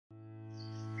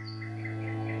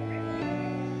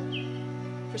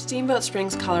For Steamboat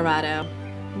Springs, Colorado,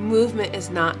 movement is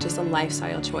not just a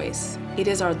lifestyle choice, it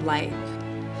is our life.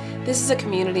 This is a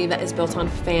community that is built on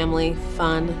family,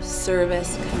 fun,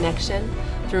 service, connection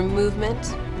through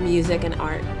movement, music, and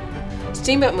art.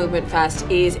 Steamboat Movement Fest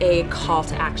is a call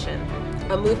to action,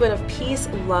 a movement of peace,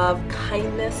 love,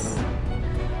 kindness.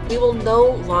 We will no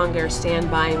longer stand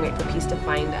by and wait for peace to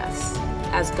find us.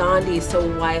 As Gandhi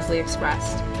so wisely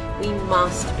expressed, we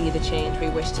must be the change we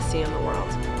wish to see in the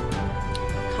world.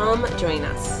 Come join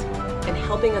us in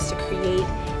helping us to create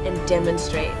and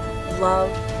demonstrate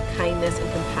love, kindness,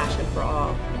 and compassion for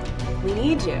all. We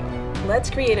need you.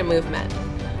 Let's create a movement.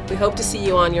 We hope to see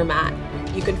you on your mat.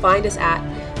 You can find us at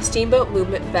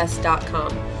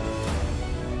steamboatmovementfest.com.